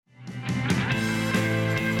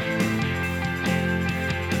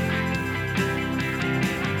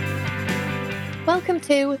Welcome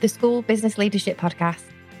to the School Business Leadership Podcast.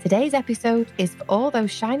 Today's episode is for all those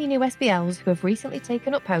shiny new SBLs who have recently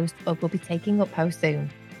taken up posts or will be taking up posts soon.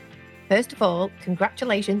 First of all,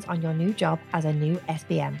 congratulations on your new job as a new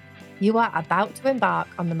SBM. You are about to embark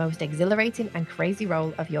on the most exhilarating and crazy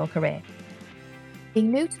role of your career.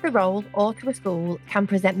 Being new to the role or to a school can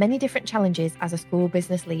present many different challenges as a school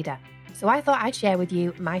business leader. So I thought I'd share with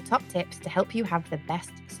you my top tips to help you have the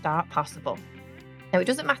best start possible. Now, it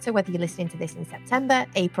doesn't matter whether you're listening to this in September,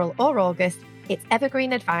 April, or August, it's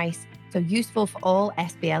evergreen advice, so useful for all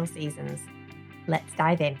SBL seasons. Let's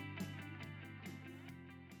dive in.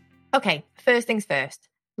 Okay, first things first,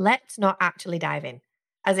 let's not actually dive in.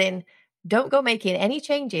 As in, don't go making any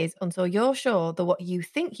changes until you're sure that what you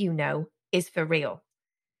think you know is for real.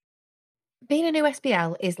 Being a new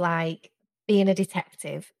SBL is like being a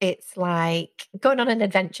detective. It's like going on an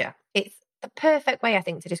adventure. It's the perfect way, I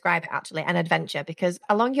think, to describe it, actually, an adventure, because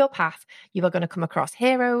along your path, you are going to come across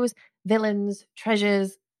heroes, villains,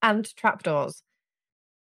 treasures, and trapdoors.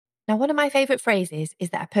 Now, one of my favourite phrases is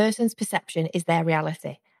that a person's perception is their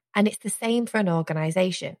reality, and it's the same for an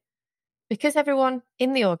organisation. Because everyone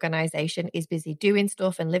in the organisation is busy doing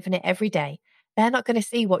stuff and living it every day, they're not going to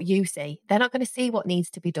see what you see. They're not going to see what needs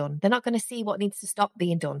to be done. They're not going to see what needs to stop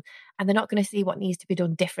being done, and they're not going to see what needs to be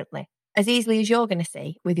done differently, as easily as you're going to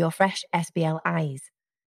see with your fresh SBL eyes.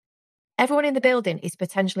 Everyone in the building is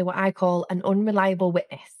potentially what I call an unreliable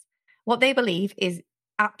witness. What they believe is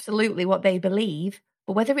absolutely what they believe,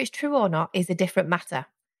 but whether it's true or not is a different matter.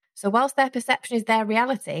 So whilst their perception is their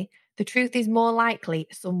reality, the truth is more likely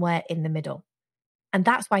somewhere in the middle. And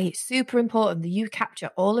that's why it's super important that you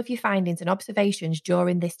capture all of your findings and observations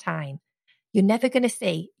during this time. You're never going to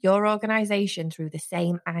see your organisation through the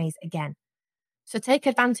same eyes again. So take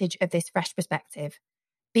advantage of this fresh perspective.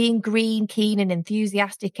 Being green, keen and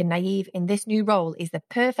enthusiastic and naive in this new role is the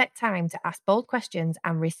perfect time to ask bold questions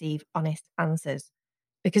and receive honest answers.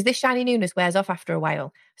 Because this shiny newness wears off after a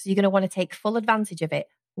while, so you're going to want to take full advantage of it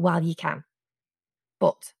while you can.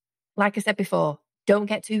 But, like I said before, don't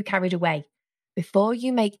get too carried away. Before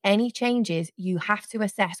you make any changes, you have to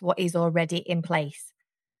assess what is already in place.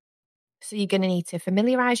 So you're going to need to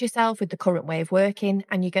familiarise yourself with the current way of working,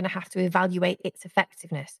 and you're going to have to evaluate its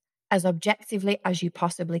effectiveness as objectively as you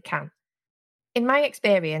possibly can. In my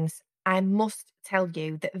experience, I must tell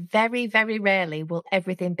you that very, very rarely will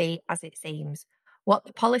everything be as it seems. What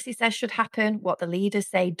the policy says should happen, what the leaders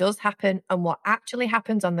say does happen, and what actually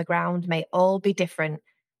happens on the ground may all be different.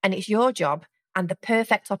 And it's your job and the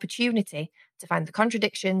perfect opportunity to find the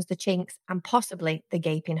contradictions, the chinks, and possibly the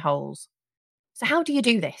gaping holes. So how do you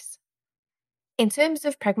do this? In terms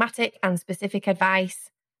of pragmatic and specific advice,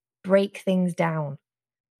 break things down.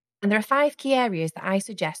 And there are 5 key areas that I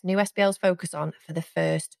suggest new SBLs focus on for the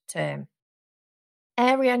first term.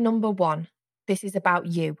 Area number 1, this is about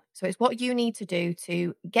you. So it's what you need to do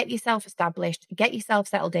to get yourself established, get yourself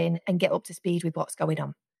settled in, and get up to speed with what's going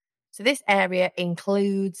on. So this area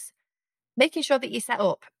includes making sure that you're set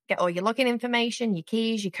up, get all your login information, your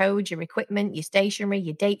keys, your codes, your equipment, your stationery,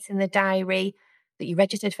 your dates in the diary, that you're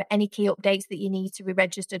registered for any key updates that you need to be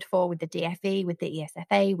registered for with the DFE, with the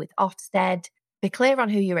ESFA, with Ofsted. Be clear on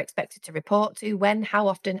who you're expected to report to, when, how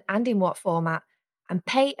often, and in what format, and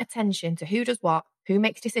pay attention to who does what, who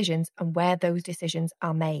makes decisions, and where those decisions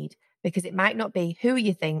are made, because it might not be who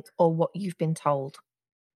you think or what you've been told.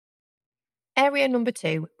 Area number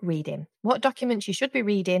 2, reading. What documents you should be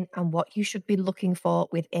reading and what you should be looking for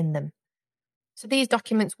within them. So these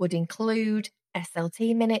documents would include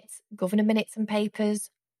SLT minutes, governor minutes and papers,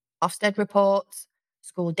 Ofsted reports,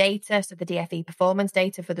 school data, so the DFE performance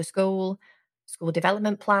data for the school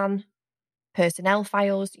development plan, personnel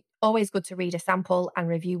files. Always good to read a sample and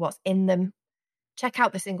review what's in them. Check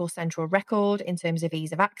out the single central record in terms of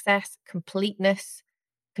ease of access, completeness.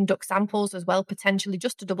 Conduct samples as well, potentially,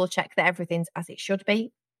 just to double check that everything's as it should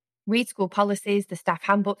be. Read school policies, the staff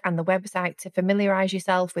handbook and the website to familiarise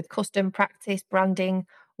yourself with custom practice, branding,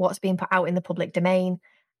 what's being put out in the public domain.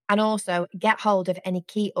 And also get hold of any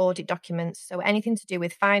key audit documents, so anything to do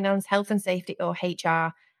with finance, health and safety or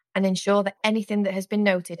HR, and ensure that anything that has been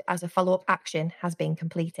noted as a follow-up action has been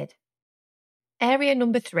completed. Area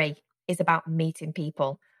number 3 is about meeting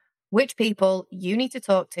people. Which people you need to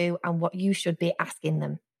talk to and what you should be asking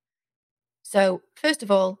them. So, first of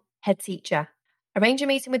all, head teacher. Arrange a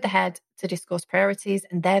meeting with the head to discuss priorities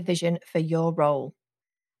and their vision for your role.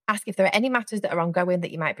 Ask if there are any matters that are ongoing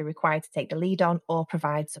that you might be required to take the lead on or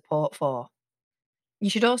provide support for. You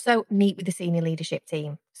should also meet with the senior leadership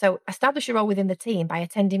team. So establish your role within the team by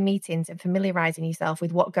attending meetings and familiarising yourself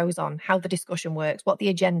with what goes on, how the discussion works, what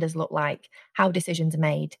the agendas look like, how decisions are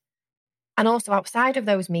made. And also outside of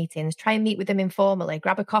those meetings, try and meet with them informally,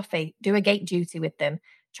 grab a coffee, do a gate duty with them,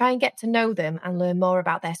 try and get to know them and learn more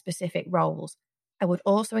about their specific roles. I would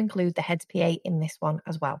also include the head PA in this one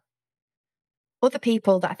as well. Other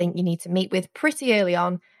people that I think you need to meet with pretty early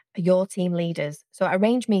on are your team leaders. So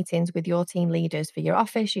arrange meetings with your team leaders for your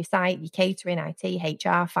office, your site, your catering, IT,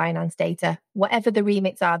 HR, finance, data, whatever the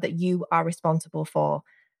remits are that you are responsible for.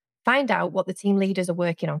 Find out what the team leaders are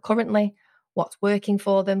working on currently, what's working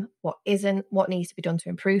for them, what isn't, what needs to be done to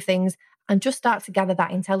improve things, and just start to gather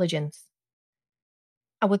that intelligence.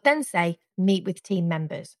 I would then say meet with team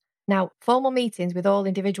members. Now, formal meetings with all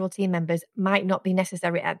individual team members might not be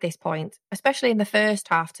necessary at this point, especially in the first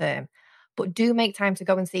half term, but do make time to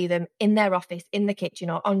go and see them in their office, in the kitchen,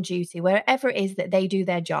 or on duty, wherever it is that they do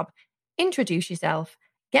their job. Introduce yourself,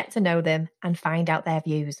 get to know them, and find out their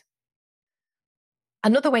views.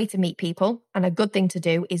 Another way to meet people, and a good thing to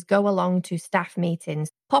do, is go along to staff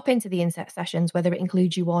meetings. Pop into the inset sessions, whether it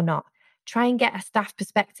includes you or not. Try and get a staff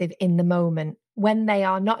perspective in the moment, when they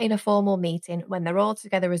are not in a formal meeting, when they're all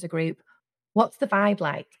together as a group. What's the vibe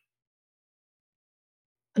like?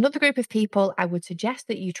 Another group of people I would suggest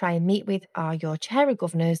that you try and meet with are your chair of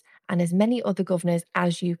governors and as many other governors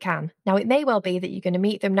as you can. Now, it may well be that you're going to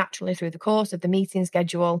meet them naturally through the course of the meeting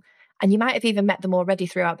schedule, and you might have even met them already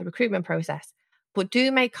throughout the recruitment process. But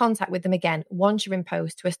do make contact with them again once you're in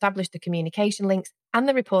post to establish the communication links and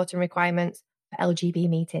the reporting requirements for LGB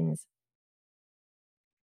meetings.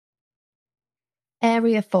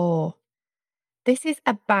 Area 4. This is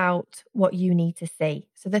about what you need to see.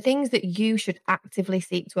 So the things that you should actively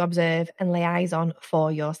seek to observe and liaison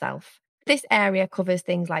for yourself. This area covers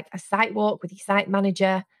things like a site walk with your site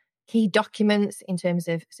manager, key documents in terms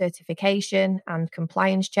of certification and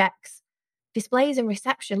compliance checks, displays in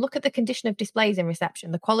reception. Look at the condition of displays in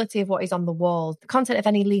reception, the quality of what is on the walls, the content of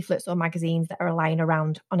any leaflets or magazines that are lying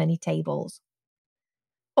around on any tables.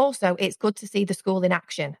 Also, it's good to see the school in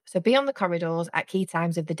action. So be on the corridors at key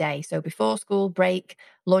times of the day. So before school, break,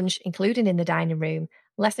 lunch, including in the dining room,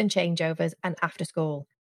 lesson changeovers, and after school.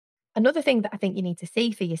 Another thing that I think you need to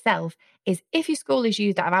see for yourself is if your school is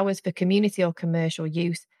used out of hours for community or commercial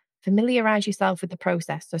use, familiarise yourself with the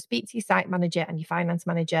process. So speak to your site manager and your finance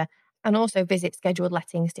manager, and also visit scheduled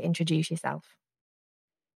lettings to introduce yourself.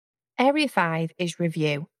 Area 5 is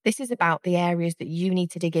review. This is about the areas that you need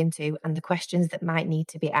to dig into and the questions that might need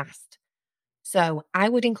to be asked. So I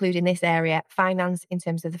would include in this area finance in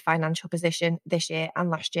terms of the financial position this year and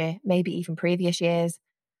last year, maybe even previous years,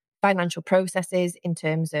 financial processes in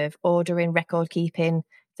terms of ordering, record keeping,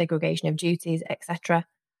 segregation of duties, etc.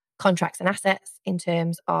 Contracts and assets in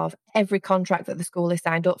terms of every contract that the school is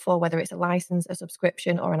signed up for, whether it's a license, a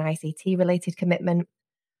subscription, or an ICT related commitment.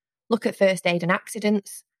 Look at first aid and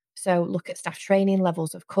accidents. So look at staff training,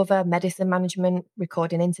 levels of cover, medicine management,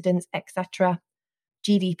 recording incidents, etc.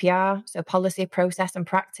 GDPR, so policy, process and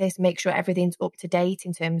practice. Make sure everything's up to date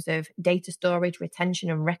in terms of data storage,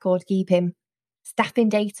 retention and record keeping. Staffing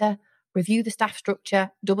data, review the staff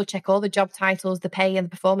structure, double check all the job titles, the pay and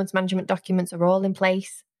the performance management documents are all in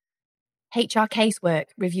place. HR casework,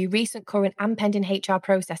 review recent, current and pending HR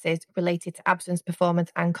processes related to absence, performance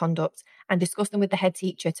and conduct, and discuss them with the head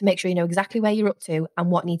teacher to make sure you know exactly where you're up to and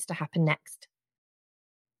what needs to happen next.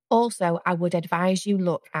 Also, I would advise you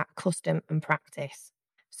look at custom and practice.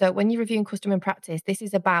 So when you're reviewing custom and practice, this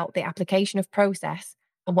is about the application of process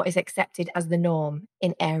and what is accepted as the norm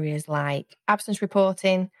in areas like absence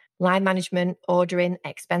reporting, line management, ordering,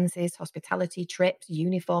 expenses, hospitality, trips,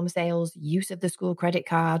 uniform sales, use of the school credit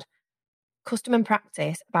card. Custom and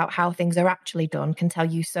practice about how things are actually done can tell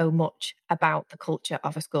you so much about the culture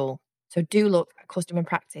of a school. So do look at custom and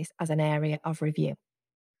practice as an area of review.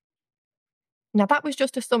 Now, that was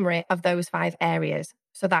just a summary of those 5 areas.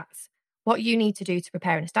 So that's what you need to do to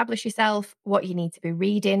prepare and establish yourself, what you need to be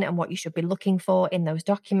reading and what you should be looking for in those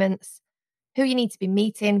documents, who you need to be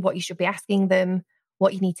meeting, what you should be asking them,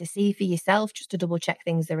 what you need to see for yourself just to double check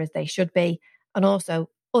things are as they should be, and also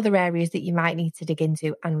other areas that you might need to dig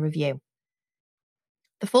into and review.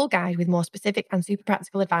 The full guide with more specific and super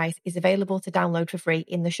practical advice is available to download for free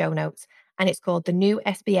in the show notes, and it's called the New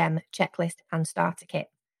SBM Checklist and Starter Kit.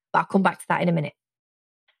 But I'll come back to that in a minute.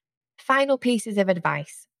 Final pieces of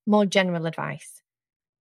advice, more general advice.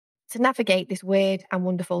 To navigate this weird and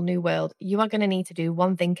wonderful new world, you are going to need to do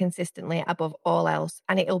one thing consistently above all else,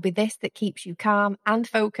 and it'll be this that keeps you calm and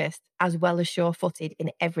focused as well as sure-footed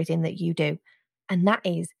in everything that you do, and that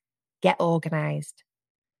is get organised.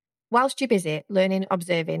 Whilst you're busy learning,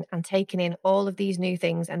 observing and taking in all of these new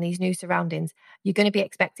things and these new surroundings, you're going to be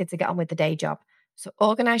expected to get on with the day job. So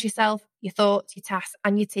organise yourself, your thoughts, your tasks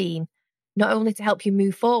and your team not only to help you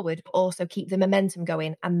move forward, but also keep the momentum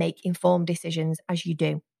going and make informed decisions as you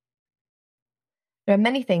do. There are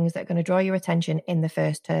many things that are going to draw your attention in the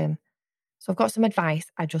first term. So I've got some advice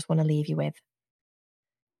I just want to leave you with.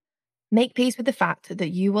 Make peace with the fact that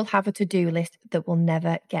you will have a to-do list that will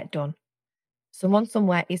never get done. Someone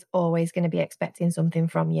somewhere is always going to be expecting something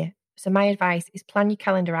from you. So my advice is plan your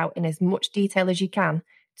calendar out in as much detail as you can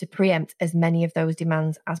to preempt as many of those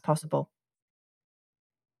demands as possible.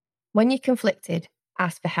 When you're conflicted,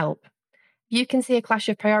 ask for help. If you can see a clash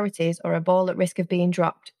of priorities or a ball at risk of being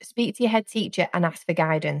dropped, speak to your head teacher and ask for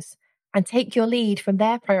guidance. And take your lead from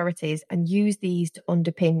their priorities and use these to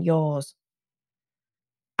underpin yours.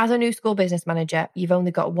 As a new school business manager, you've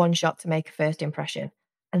only got one shot to make a first impression.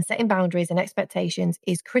 And setting boundaries and expectations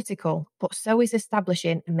is critical, but so is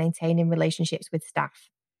establishing and maintaining relationships with staff.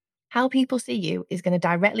 How people see you is going to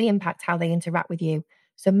directly impact how they interact with you.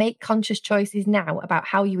 So make conscious choices now about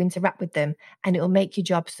how you interact with them, and it will make your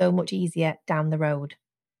job so much easier down the road.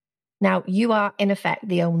 Now, you are in effect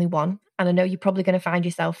the only one, and I know you're probably going to find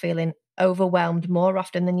yourself feeling overwhelmed more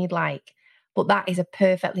often than you'd like, but that is a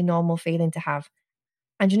perfectly normal feeling to have.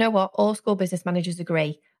 And you know what? All school business managers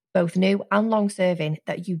agree, both new and long-serving,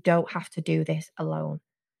 that you don't have to do this alone.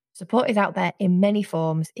 Support is out there in many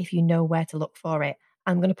forms if you know where to look for it.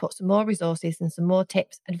 I'm going to put some more resources and some more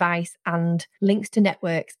tips, advice, and links to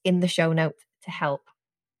networks in the show notes to help.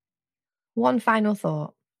 One final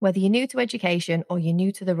thought. Whether you're new to education or you're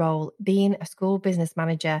new to the role, being a school business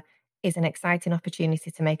manager is an exciting opportunity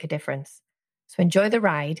to make a difference. So enjoy the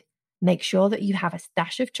ride, make sure that you have a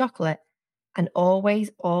stash of chocolate, and always,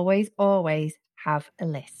 always, always have a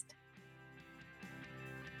list.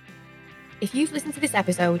 If you've listened to this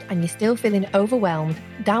episode and you're still feeling overwhelmed,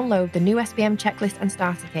 download the new SBM checklist and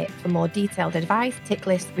starter kit for more detailed advice, tick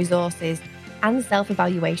lists, resources, and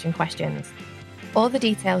self-evaluation questions. All the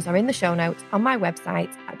details are in the show notes on my website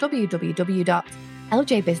at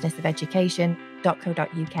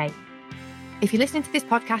www.ljbusinessofelducation.co.uk. If you're listening to this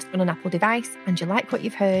podcast on an Apple device and you like what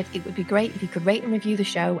you've heard, it would be great if you could rate and review the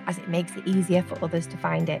show, as it makes it easier for others to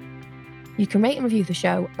find it. You can rate and review the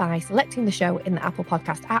show by selecting the show in the Apple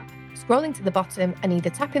Podcast app, scrolling to the bottom and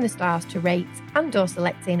either tapping the stars to rate and/or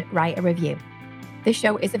selecting write a review. This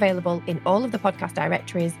show is available in all of the podcast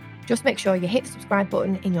directories. Just make sure you hit the subscribe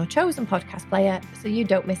button in your chosen podcast player so you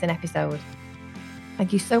don't miss an episode.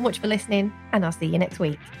 Thank you so much for listening, and I'll see you next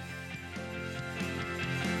week.